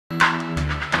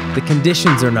The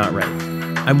conditions are not right.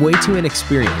 I'm way too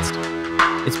inexperienced.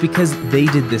 It's because they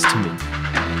did this to me.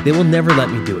 They will never let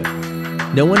me do it.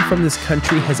 No one from this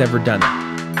country has ever done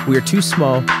it. We are too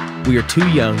small, we are too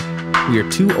young, we are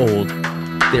too old.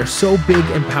 They are so big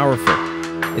and powerful.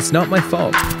 It's not my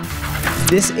fault.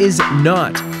 This is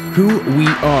not who we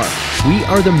are. We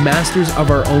are the masters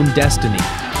of our own destiny.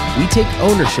 We take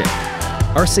ownership.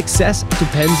 Our success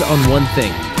depends on one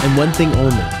thing, and one thing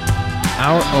only: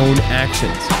 our own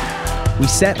actions. We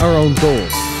set our own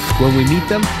goals. When we meet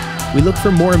them, we look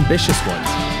for more ambitious ones.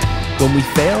 When we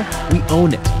fail, we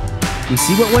own it. We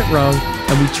see what went wrong,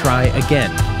 and we try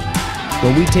again.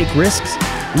 When we take risks,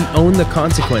 we own the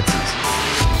consequences.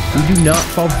 We do not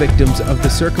fall victims of the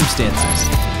circumstances.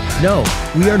 No,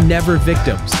 we are never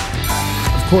victims.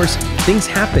 Of course, things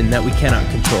happen that we cannot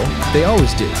control. They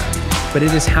always do. But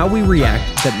it is how we react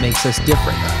that makes us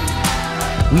different.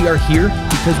 We are here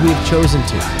because we have chosen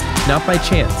to, not by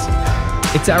chance.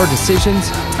 It's our decisions,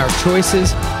 our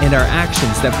choices, and our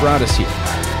actions that brought us here.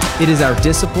 It is our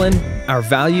discipline, our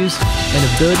values, and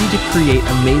ability to create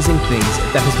amazing things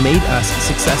that has made us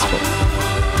successful.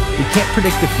 We can't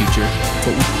predict the future,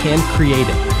 but we can create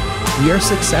it. We are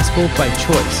successful by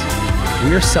choice.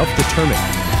 We are self-determined.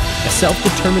 A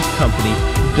self-determined company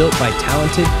built by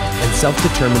talented and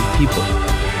self-determined people.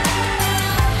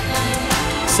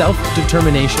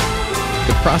 Self-determination,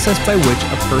 the process by which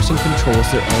a person controls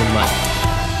their own life.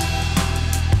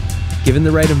 Given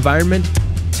the right environment,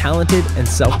 talented and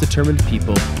self-determined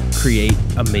people create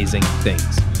amazing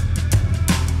things.